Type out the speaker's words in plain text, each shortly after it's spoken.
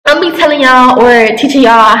I'm gonna be telling y'all or teaching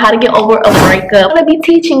y'all how to get over a breakup. I'm gonna be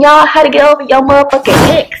teaching y'all how to get over your motherfucking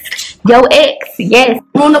ex. Your ex, yes.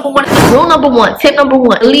 Rule number one, tip number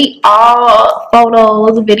one, delete all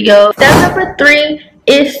photos, videos. Step number 3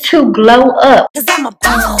 is to glow up.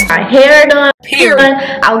 My hair done, period.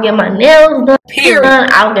 I'll get my nails done, period.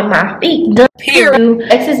 I'll get my feet done, period.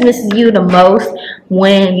 Exes misses you the most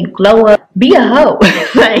when you glow up. Be a hoe.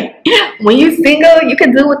 Like, when you single, you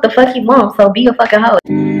can do what the fuck you want, so be a fucking hoe.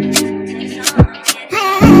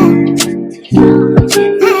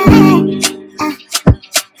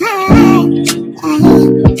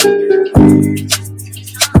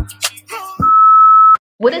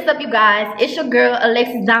 What is up, you guys? It's your girl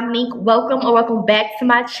Alexis Dominique. Welcome back to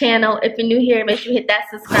my channel. If you're new here, make sure you hit that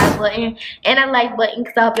subscribe button and that like button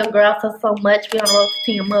because I help your girl so much. We on the road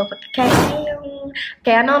to your motherfucking K.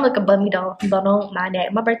 Okay, I know I'm looking bummy though, but don't mind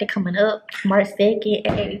that. My birthday coming up March 2nd.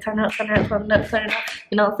 Hey, turn up. You know what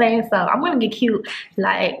I'm saying? So I'm gonna get cute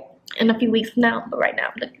like in a few weeks now, but right now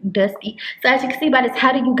I'm looking dusty. So as you can see by this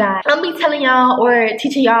title, you guys, I'm gonna be telling y'all or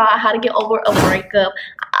teaching y'all how to get over a breakup.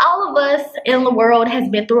 All of us in the world has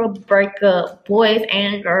been through a breakup, boys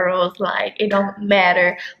and girls, like it don't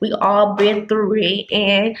matter. We all been through it,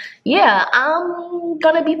 and yeah, I'm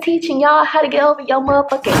gonna be teaching y'all how to get over your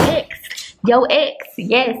motherfucking ex. Your ex,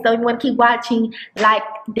 yes. So you wanna keep watching like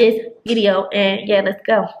this video, and yeah, let's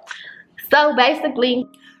go. So basically,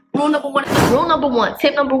 rule number one,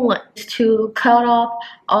 tip number 1 is to cut off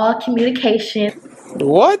all communication.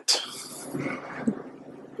 What?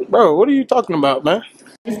 Bro, what are you talking about, man?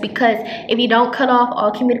 It's because if you don't cut off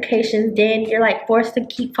all communications, then you're like forced to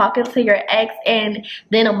keep talking to your ex, and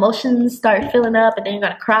then emotions start filling up, and then you're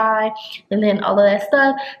gonna cry, and then all of that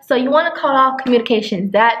stuff. So you want to cut off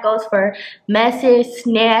communications. That goes for message,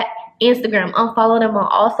 Snap, Instagram. Unfollow them on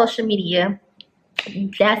all social media.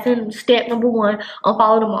 That's in step number 1.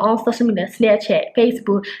 Unfollow them on all social media: Snapchat,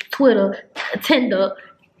 Facebook, Twitter, Tinder,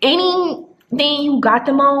 anything you got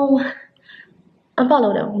them on.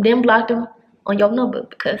 Unfollow them, then block them on your number,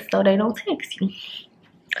 because so they don't text you.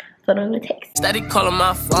 So don't even text. Steady calling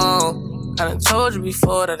my phone. I done told you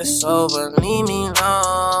before that it's over. Leave me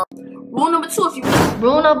alone. Rule number 2,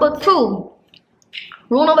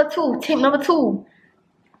 tip number 2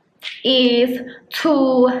 is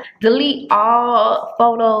to delete all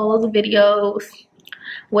photos, videos,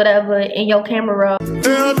 whatever in your camera.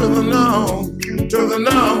 No.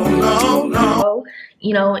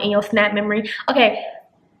 You know, in your Snap memory. Okay,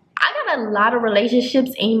 I got a lot of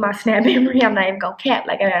relationships in my Snap memory. I'm not even gonna cap,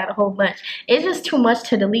 like I got a whole bunch. It's just too much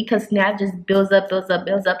to delete because Snap just builds up, and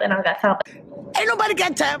I don't got time for that. Ain't nobody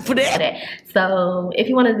got time for that. So if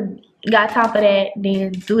you got time for that,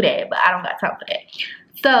 then do that, but I don't got time for that.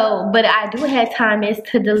 So, but I do have time is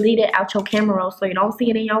to delete it out your camera roll, so you don't see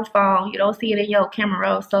it in your phone, you don't see it in your camera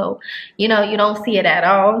roll, so you know you don't see it at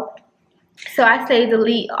all. So I say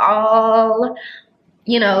delete all,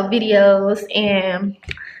 you know, videos and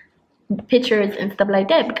pictures and stuff like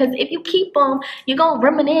that, because if you keep them, you're gonna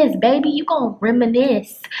reminisce, baby. You gonna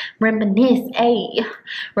reminisce, ayy,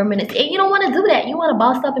 reminisce. And you don't want to do that. You want to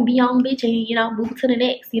boss up and be on bitch, and you know, move to the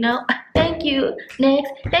next, you know. Thank you,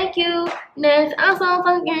 next. Thank you, next. I'm so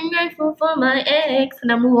fucking grateful for my ex,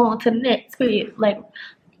 and I move on to the next, period. Like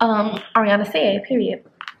Ariana said, period.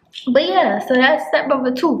 But yeah, so that's step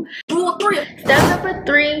number 2. Step number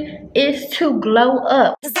 3 is to glow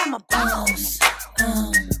up.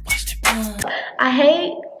 I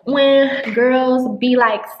hate when girls be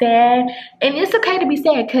like sad, and it's okay to be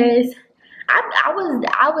sad, because I was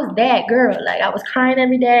that girl. Like, I was crying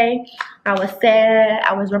every day, I was sad,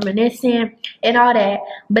 I was reminiscing and all that.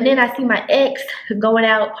 But then I see my ex going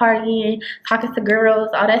out partying, talking to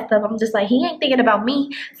girls, all that stuff. I'm just like, he ain't thinking about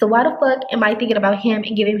me, so why the fuck am I thinking about him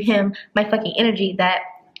and giving him my fucking energy? That,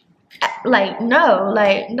 like, no.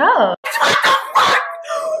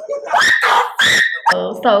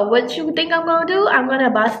 So what you think I'm gonna do? I'm gonna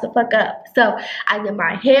boss the fuck up. So I get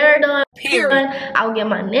my hair done, period. I'll get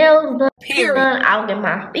my nails done, period. I'll get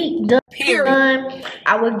my feet done, period.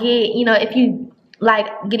 I will get, you know, if you like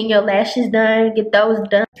getting your lashes done, get those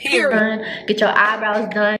done, period. Get your eyebrows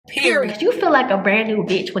done, period. You feel like a brand new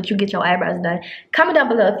bitch once you get your eyebrows done. Comment down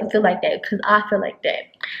below if you feel like that, because I feel like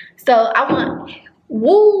that. So I want,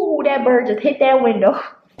 woo, that bird just hit that window.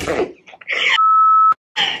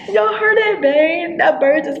 Y'all heard that, man? That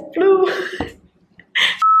bird just flew to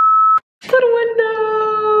the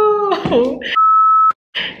window.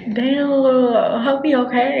 Damn, hope you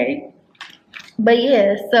okay. But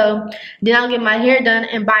yeah, so then I'll get my hair done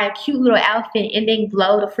and buy a cute little outfit and then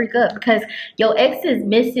glow the freak up, because your exes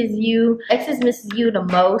misses you the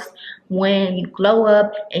most when you glow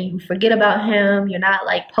up and you forget about him. You're not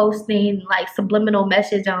like posting like subliminal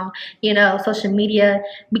message on, you know, social media,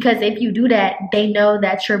 because if you do that, they know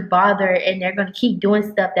that you're bothered and they're going to keep doing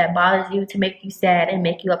stuff that bothers you to make you sad and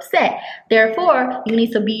make you upset. Therefore, you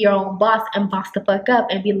need to be your own boss and boss the fuck up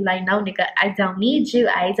and be like, no nigga, I don't need you,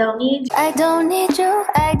 I don't need you, I don't need you,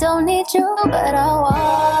 I don't need you, but I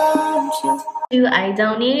want you. I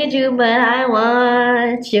don't need you, but I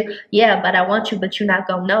want you. Yeah, but I want you, but you're not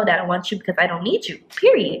gonna know that I want you because I don't need you,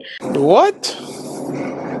 period. What?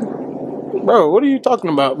 Bro, what are you talking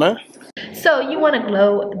about, man? So you want to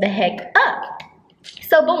glow the heck up.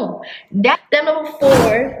 So boom, that step number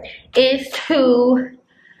 4 is to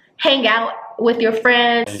hang out with your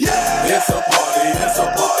friends. Yeah, it's a party, it's a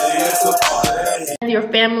party, it's a party. Your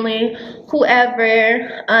family,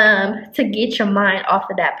 whoever, to get your mind off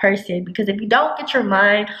of that person. Because if you don't get your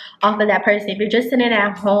mind off of that person, if you're just sitting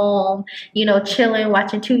at home, you know, chilling,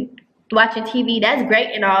 watching TV, that's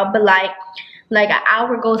great and all, but like an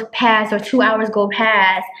hour goes past or 2 hours go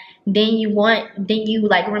past, then you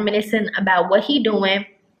like reminiscing about what he doing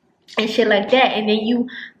and shit like that, and then you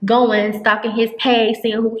going stalking his page,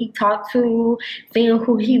 seeing who he talked to, seeing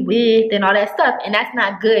who he with and all that stuff, and that's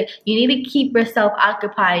not good. You need to keep yourself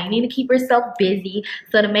occupied, you need to keep yourself busy.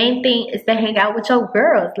 So the main thing is to hang out with your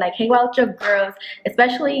girls, like hang out with your girls,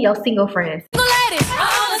 especially your single friends.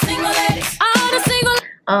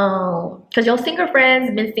 Cause your single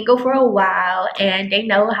friends been single for a while and they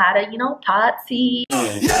know how to, you know, party. Yeah,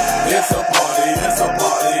 it's a party, it's a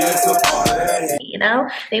party, it's a party. You know,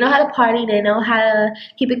 they know how to party, they know how to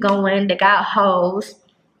keep it going, they got hoes.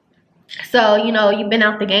 So, you know, you've been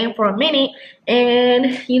out the game for a minute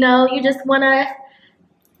and, you know, you just wanna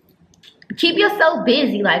keep yourself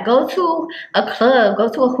busy. Like go to a club, go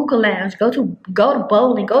to a hookah lounge, go to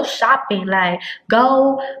bowling, go shopping, like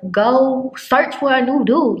go search for a new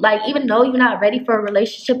dude. Like even though you're not ready for a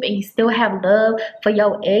relationship and you still have love for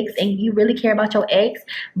your ex and you really care about your ex,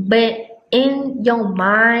 but in your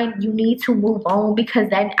mind you need to move on, because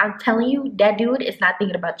that, I'm telling you, that dude is not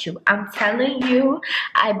thinking about you. I'm telling you,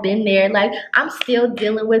 I've been there. Like I'm still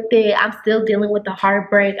dealing with it. I'm still dealing with the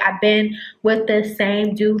heartbreak. I've been with the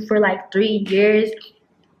same dude for like 3 years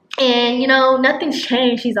and you know, nothing's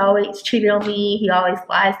changed. He's always cheated on me, he always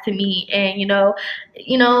lies to me, and you know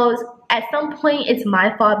at some point it's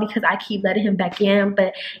my fault because I keep letting him back in.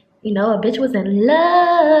 But you know, a bitch was in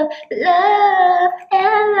love, L-O-V-E.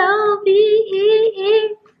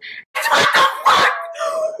 What the fuck?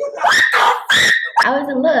 I was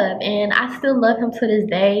in love and I still love him to this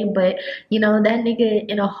day, but you know, that nigga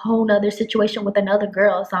in a whole nother situation with another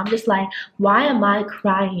girl. So I'm just like, why am I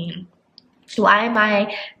crying? Why am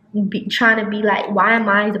I trying to be like, why am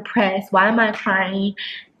I depressed? Why am I crying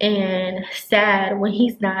and sad when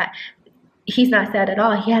he's not sad at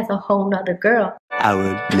all? He has a whole nother girl.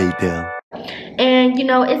 Hour later. And you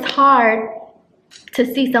know, it's hard to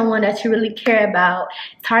see someone that you really care about.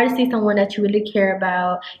 It's hard to see someone that you really care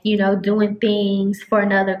about, you know, doing things for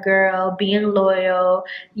another girl, being loyal,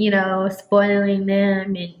 you know, spoiling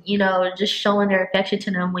them, and you know, just showing their affection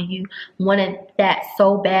to them when you wanted that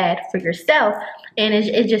so bad for yourself. And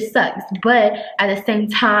it just sucks. But at the same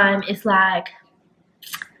time, it's like,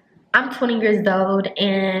 I'm 20 years old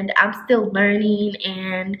and I'm still learning,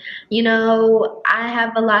 and you know, I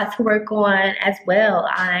have a lot to work on as well.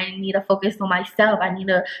 I need to focus on myself. I need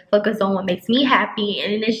to focus on what makes me happy.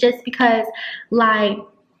 And it's just because, like,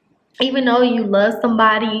 even though you love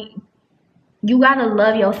somebody, you gotta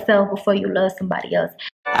love yourself before you love somebody else.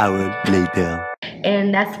 Hour later.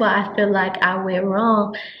 And that's why I feel like I went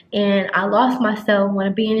wrong and I lost myself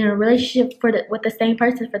when being in a relationship with the same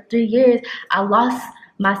person for 3 years. I lost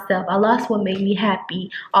myself. I lost what made me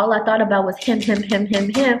happy. All I thought about was him,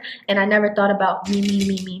 and I never thought about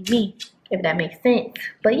me, if that makes sense.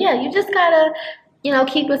 But yeah, you just gotta, you know,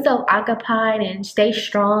 keep yourself occupied and stay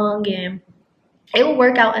strong, and it will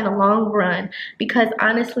work out in the long run. Because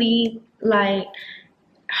honestly, like,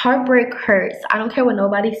 heartbreak hurts. I don't care what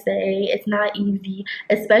nobody say. It's not easy,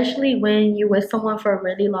 especially when you're with someone for a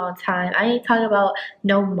really long time. I ain't talking about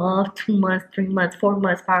no month, 2 months, 3 months, 4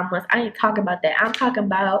 months, 5 months. I ain't talking about that. I'm talking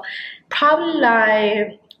about probably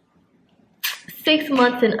like 6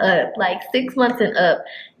 months and up. Like 6 months and up,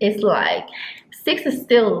 it's like, 6 is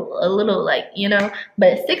still a little, like, you know,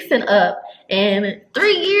 but 6 and up. And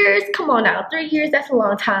 3 years, come on now, 3 years, that's a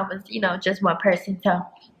long time with, you know, just one person. So,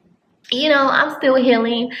 you know, I'm still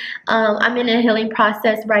healing. I'm in a healing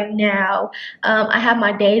process right now. I have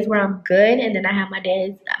my days where I'm good, and then I have my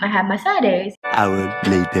days, I have my sad days. Hour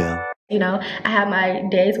later. You know, I have my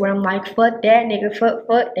days where I'm like, fuck that nigga, fuck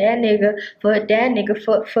that nigga, fuck that nigga,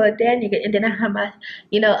 fuck that nigga. And then I have my,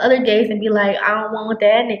 you know, other days and be like, I don't want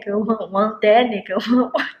that nigga, want that nigga,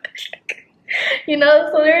 want that nigga. You know,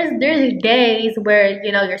 so there's days where,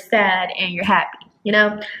 you know, you're sad and you're happy, you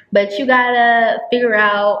know, but you gotta figure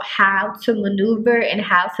out how to maneuver and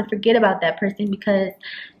how to forget about that person, because,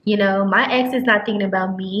 you know, my ex is not thinking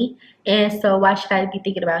about me, and so why should I be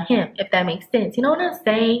thinking about him, if that makes sense? You know what I'm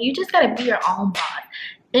saying? You just gotta be your own boss.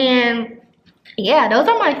 And yeah, those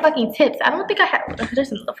are my fucking tips. I don't think I have,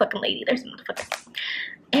 there's another fucking lady, there's another fucking,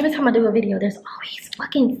 every time I do a video, there's always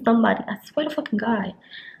fucking somebody, I swear to fucking God.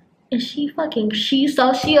 And she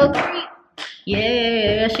agree.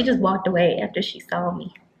 Yeah, she just walked away after she saw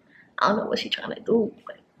me. I don't know what she's trying to do,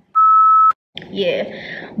 but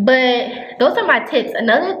yeah. But those are my tips.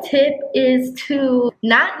 Another tip is to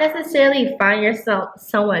not necessarily find yourself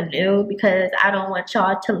someone new, because I don't want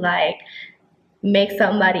y'all to like make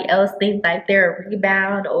somebody else think like they're a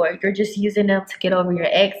rebound or you're just using them to get over your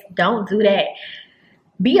ex. Don't do that.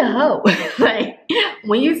 Be a hoe. Like,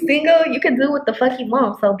 when you single, you can do what the fuck you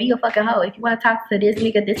want. So be a fucking hoe. If you want to talk to this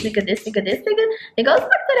nigga, this nigga, this nigga, this nigga, then go talk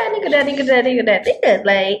to that nigga, that nigga, that nigga, that nigga.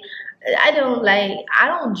 Like, I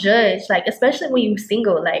don't judge. Like, especially when you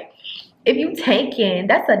single. Like, if you taken,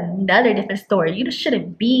 that's another different story. You just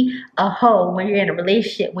shouldn't be a hoe when you're in a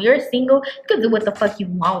relationship. When you're single, you can do what the fuck you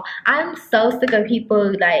want. I'm so sick of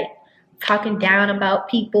people like talking down about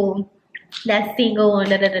people that's single and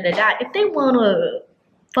da da da da da. If they wanna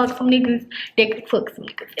fuck some niggas, they can fuck some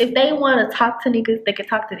niggas. If they want to talk to niggas, they can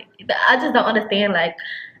talk to niggas. I just don't understand. Like,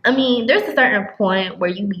 I mean, there's a certain point where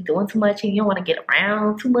you be doing too much and you don't want to get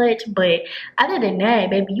around too much. But other than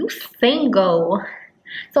that, baby, you single.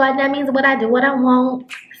 So that means what I do, what I want.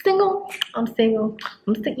 Single, I'm single.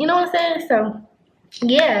 You know what I'm saying? So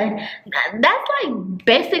yeah, that's like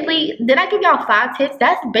basically, did I give y'all 5 tips?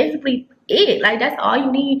 That's basically it. Like, that's all you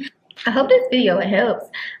need. I hope this video helps.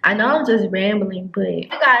 I know I'm just rambling, but if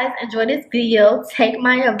you guys enjoy this video, take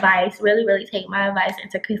my advice. Really take my advice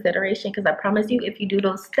into consideration, because I promise you, if you do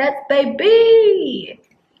those steps, baby,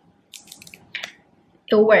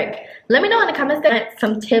 it'll work. Let me know in the comments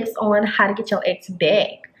some tips on how to get your ex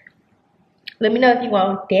back. Let me know if you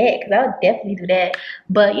want that, because I would definitely do that.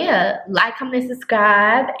 But yeah, like, comment, and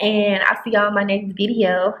subscribe, and I'll see y'all in my next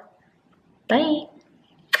video. Bye.